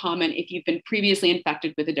is more common if you've been previously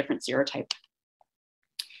infected with a different serotype.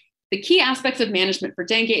 The key aspects of management for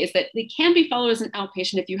dengue is that they can be followed as an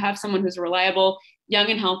outpatient if you have someone who's reliable, young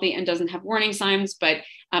and healthy, and doesn't have warning signs, but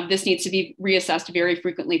this needs to be reassessed very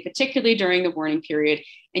frequently, particularly during the warning period.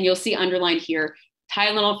 And you'll see underlined here,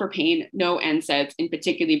 Tylenol for pain, no NSAIDs, and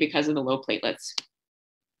particularly because of the low platelets.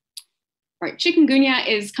 All right,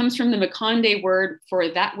 chikungunya comes from the Makonde word for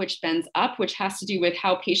that which bends up, which has to do with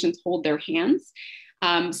how patients hold their hands.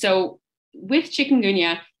 So with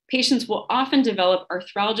chikungunya, patients will often develop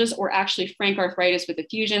arthralgias or actually frank arthritis with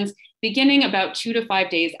effusions beginning about 2 to 5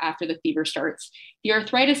 days after the fever starts. The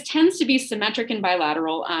arthritis tends to be symmetric and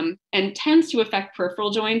bilateral and tends to affect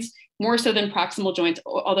peripheral joints more so than proximal joints,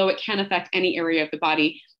 although it can affect any area of the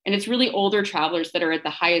body. And it's really older travelers that are at the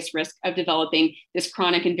highest risk of developing this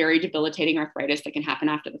chronic and very debilitating arthritis that can happen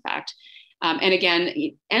after the fact. And again,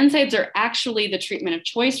 NSAIDs are actually the treatment of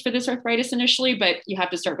choice for this arthritis initially, but you have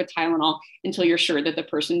to start with Tylenol until you're sure that the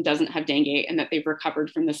person doesn't have dengue and that they've recovered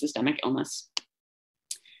from the systemic illness.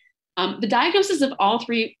 The diagnosis of all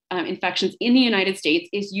three infections in the United States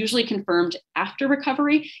is usually confirmed after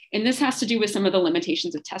recovery, and this has to do with some of the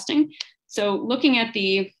limitations of testing. So looking at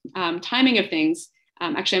the timing of things,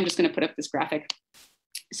 actually, I'm just going to put up this graphic.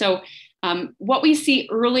 So What we see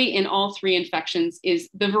early in all three infections is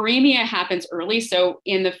the viremia happens early. So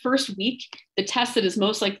in the first week, the test that is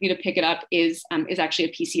most likely to pick it up is actually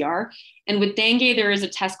a PCR. And with dengue, there is a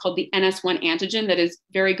test called the NS1 antigen that is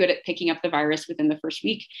very good at picking up the virus within the first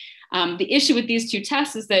week. The issue with these two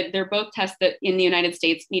tests is that they're both tests that in the United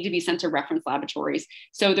States need to be sent to reference laboratories.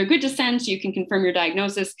 So they're good to send, so you can confirm your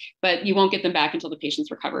diagnosis, but you won't get them back until the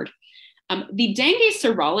patient's recovered. The dengue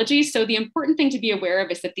serology, so the important thing to be aware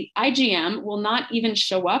of is that the IgM will not even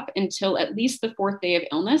show up until at least the fourth day of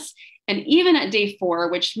illness. And even at day 4,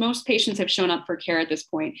 which most patients have shown up for care at this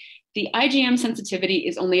point, the IgM sensitivity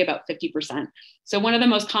is only about 50%. So one of the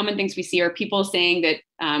most common things we see are people saying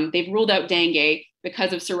that they've ruled out dengue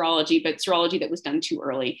because of serology, but serology that was done too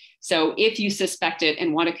early. So if you suspect it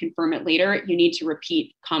and want to confirm it later, you need to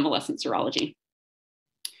repeat convalescent serology.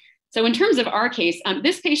 So in terms of our case,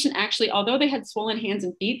 this patient actually, although they had swollen hands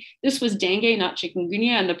and feet, this was dengue, not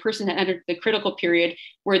chikungunya, and the person had entered the critical period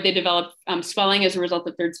where they developed swelling as a result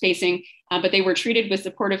of third spacing, but they were treated with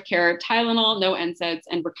supportive care, Tylenol, no NSAIDs,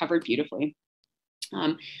 and recovered beautifully.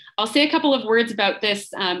 I'll say a couple of words about this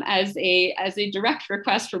as a direct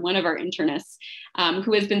request from one of our internists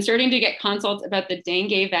who has been starting to get consults about the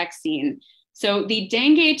dengue vaccine. So the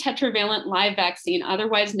dengue tetravalent live vaccine,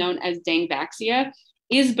 otherwise known as Dengvaxia,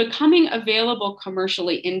 is becoming available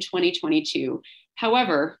commercially in 2022.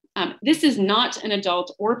 However, this is not an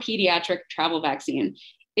adult or pediatric travel vaccine.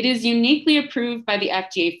 It is uniquely approved by the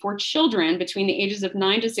FDA for children between the ages of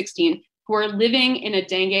 9 to 16 who are living in a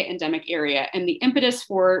dengue endemic area. And the impetus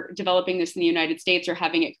for developing this in the United States or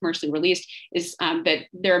having it commercially released is that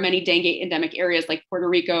there are many dengue endemic areas like Puerto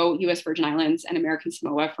Rico, US Virgin Islands, and American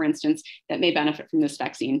Samoa, for instance, that may benefit from this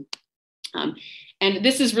vaccine. And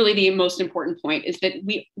this is really the most important point, is that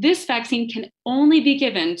this vaccine can only be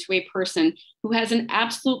given to a person who has an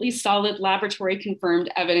absolutely solid laboratory confirmed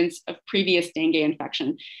evidence of previous dengue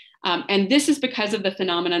infection. And this is because of the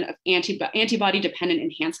phenomenon of antibody dependent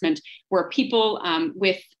enhancement, where people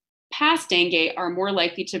with past dengue are more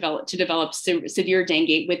likely to develop severe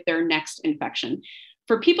dengue with their next infection.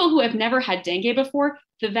 For people who have never had dengue before,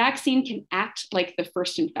 the vaccine can act like the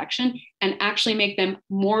first infection and actually make them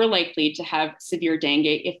more likely to have severe dengue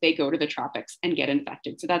if they go to the tropics and get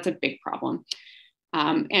infected. So that's a big problem.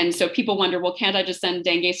 And so people wonder, well, can't I just send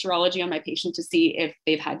dengue serology on my patient to see if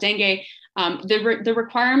they've had dengue? The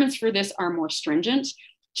requirements for this are more stringent.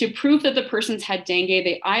 To prove that the person's had dengue,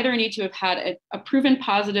 they either need to have had a proven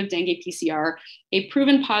positive dengue PCR, a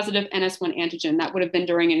proven positive NS1 antigen, that would have been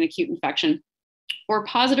during an acute infection, or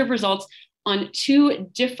positive results on 2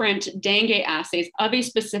 different dengue assays of a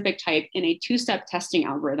specific type in a 2-step testing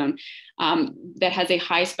algorithm that has a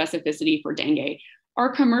high specificity for dengue. Our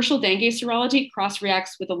commercial dengue serology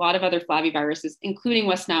cross-reacts with a lot of other flaviviruses, including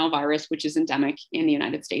West Nile virus, which is endemic in the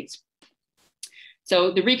United States.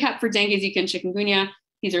 So the recap for dengue, Zika, and chikungunya: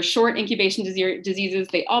 these are short incubation diseases.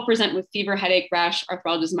 They all present with fever, headache, rash,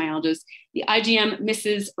 arthralgias, myalgias. The IgM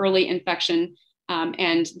misses early infection.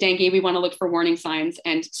 And dengue, we want to look for warning signs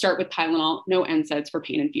and start with Tylenol, no NSAIDs for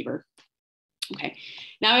pain and fever. Okay,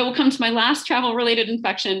 now I will come to my last travel-related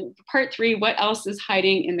infection, part 3, what else is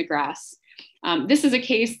hiding in the grass? This is a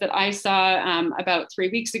case that I saw about 3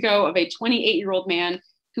 weeks ago of a 28-year-old man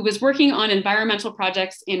who was working on environmental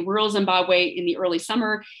projects in rural Zimbabwe in the early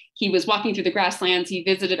summer. He was walking through the grasslands, he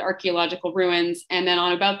visited archaeological ruins, and then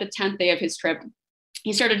on about the 10th day of his trip,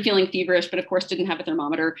 he started feeling feverish, but of course didn't have a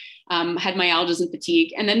thermometer, had myalgias and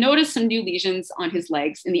fatigue, and then noticed some new lesions on his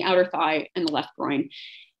legs in the outer thigh and the left groin.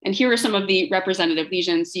 And here are some of the representative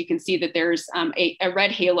lesions. So you can see that there's a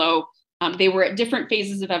red halo. They were at different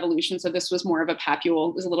phases of evolution. So this was more of a papule,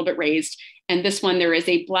 it was a little bit raised. And this one, there is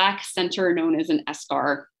a black center known as an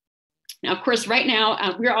eschar. Now, of course, right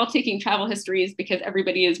now, we're all taking travel histories because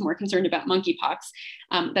everybody is more concerned about monkeypox.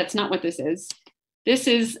 That's not what this is. This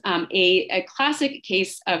is a classic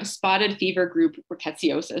case of spotted fever group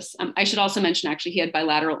rickettsiosis. I should also mention, actually, he had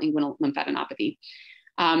bilateral inguinal lymphadenopathy.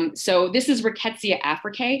 So this is Rickettsia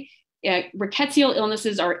africae. Rickettsial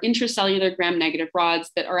illnesses are intracellular gram-negative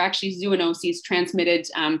rods that are actually zoonoses transmitted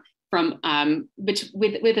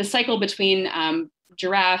with a cycle between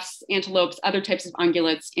giraffes, antelopes, other types of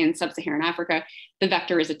ungulates in sub-Saharan Africa. The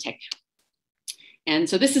vector is a tick. And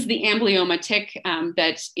so this is the amblyoma tick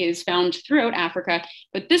that is found throughout Africa,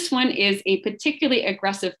 but this one is a particularly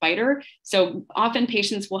aggressive biter. So often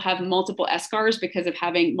patients will have multiple eschars because of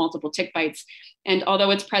having multiple tick bites. And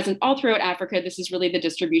although it's present all throughout Africa, this is really the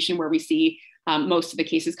distribution where we see most of the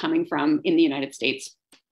cases coming from in the United States.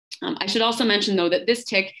 I should also mention, though, that this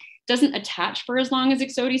tick doesn't attach for as long as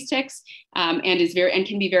Ixodes ticks, and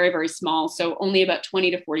can be very, very small. So only about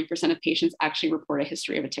 20 to 40% of patients actually report a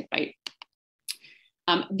history of a tick bite.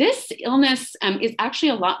 This illness is actually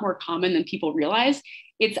a lot more common than people realize.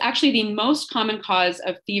 It's actually the most common cause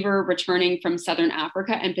of fever returning from Southern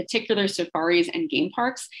Africa, and particular safaris and game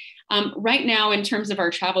parks. Right now, in terms of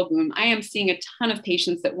our travel boom, I am seeing a ton of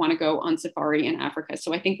patients that want to go on safari in Africa.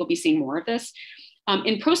 So I think we'll be seeing more of this.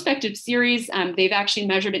 In prospective series, they've actually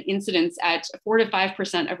measured an incidence at 4 to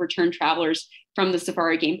 5% of return travelers from the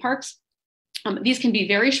safari game parks. These can be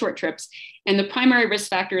very short trips, and the primary risk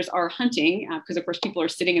factors are hunting, because of course people are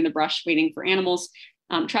sitting in the brush waiting for animals,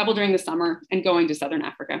 travel during the summer, and going to Southern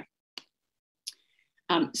Africa.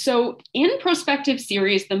 So in prospective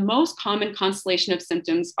series, the most common constellation of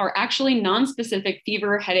symptoms are actually non-specific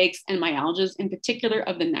fever, headaches, and myalgias, in particular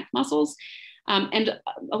of the neck muscles. And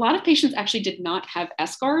a lot of patients actually did not have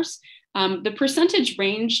eschars. The percentage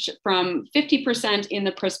ranged from 50% in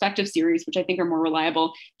the prospective series, which I think are more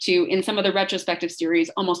reliable, to in some of the retrospective series,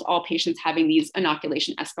 almost all patients having these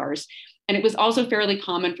inoculation eschars. And it was also fairly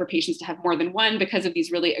common for patients to have more than one because of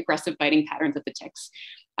these really aggressive biting patterns of the ticks.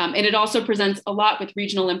 And it also presents a lot with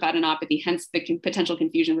regional lymphadenopathy, hence the potential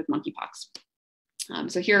confusion with monkeypox.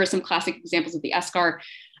 So here are some classic examples of the eschar.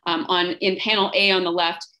 In panel A on the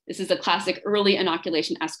left, this is a classic early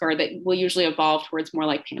inoculation eschar that will usually evolve towards more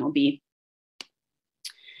like panel B.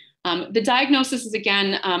 The diagnosis is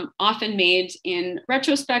again often made in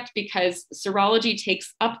retrospect because serology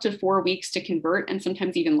takes up to 4 weeks to convert, and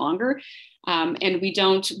sometimes even longer. And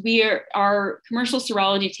our commercial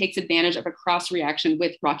serology takes advantage of a cross reaction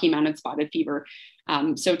with Rocky Mountain spotted fever.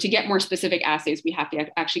 So to get more specific assays, we have to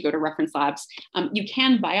actually go to reference labs. You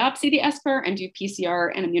can biopsy the eschar and do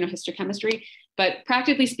PCR and immunohistochemistry, but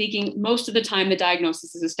practically speaking, most of the time the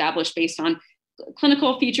diagnosis is established based on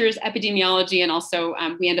clinical features, epidemiology, and also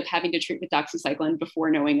we end up having to treat with doxycycline before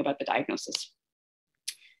knowing about the diagnosis.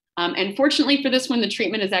 And fortunately for this one, the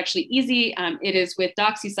treatment is actually easy. It is with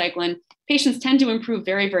doxycycline. Patients tend to improve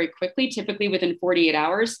very, very quickly, typically within 48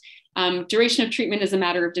 hours. Duration of treatment is a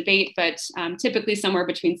matter of debate, but typically somewhere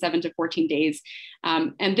between 7 to 14 days.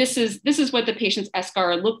 And this is what the patient's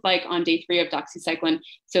eschar looked like on day 3 of doxycycline.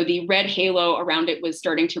 So the red halo around it was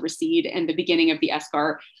starting to recede, and the beginning of the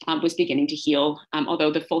eschar was beginning to heal,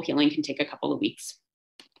 although the full healing can take a couple of weeks.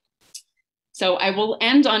 So I will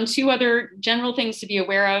end on 2 other general things to be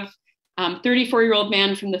aware of. 34-year-old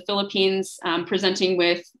man from the Philippines presenting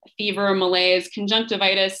with fever, malaise,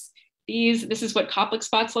 conjunctivitis. This is what Koplik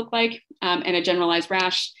spots look like, and a generalized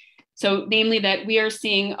rash. So namely that we are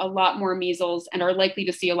seeing a lot more measles and are likely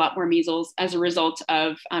to see a lot more measles as a result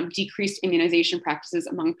of decreased immunization practices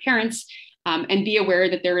among parents. And be aware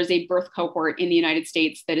that there is a birth cohort in the United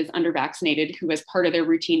States that is under-vaccinated who, as part of their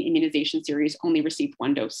routine immunization series, only received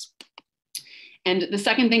 1 dose. And the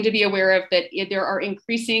second thing to be aware of, that there are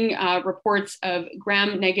increasing reports of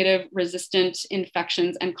gram-negative resistant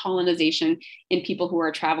infections and colonization in people who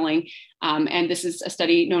are traveling. And this is a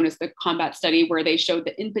study known as the COMBAT study, where they showed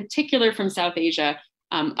that in particular from South Asia,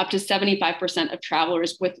 up to 75% of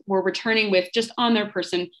travelers were returning with, just on their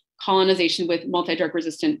person, colonization with multi-drug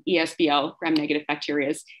resistant ESBL gram-negative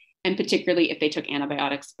bacteria, and particularly if they took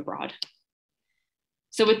antibiotics abroad.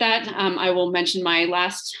 So with that, I will mention my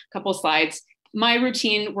last couple slides. My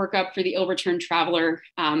routine workup for the ill-returned traveler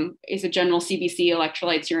is a general CBC,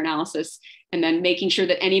 electrolytes, urinalysis, and then making sure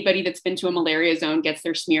that anybody that's been to a malaria zone gets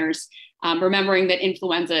their smears, remembering that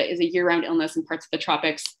influenza is a year-round illness in parts of the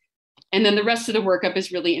tropics. And then the rest of the workup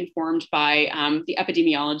is really informed by the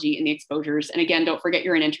epidemiology and the exposures. And again, don't forget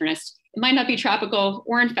you're an internist. It might not be tropical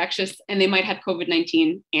or infectious, and they might have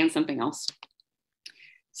COVID-19 and something else.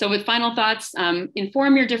 So with final thoughts,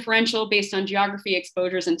 inform your differential based on geography,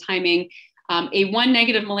 exposures, and timing. A 1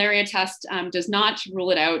 negative malaria test does not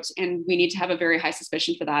rule it out, and we need to have a very high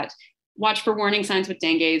suspicion for that. Watch for warning signs with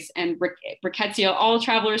dengue and rickettsia. All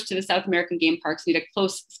travelers to the South American game parks need a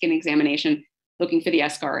close skin examination looking for the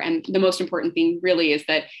eschar. And the most important thing really is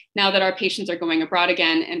that now that our patients are going abroad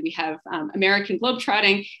again and we have American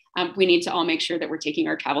globetrotting, we need to all make sure that we're taking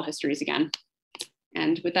our travel histories again.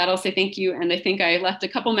 And with that, I'll say thank you. And I think I left a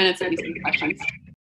couple minutes of these questions.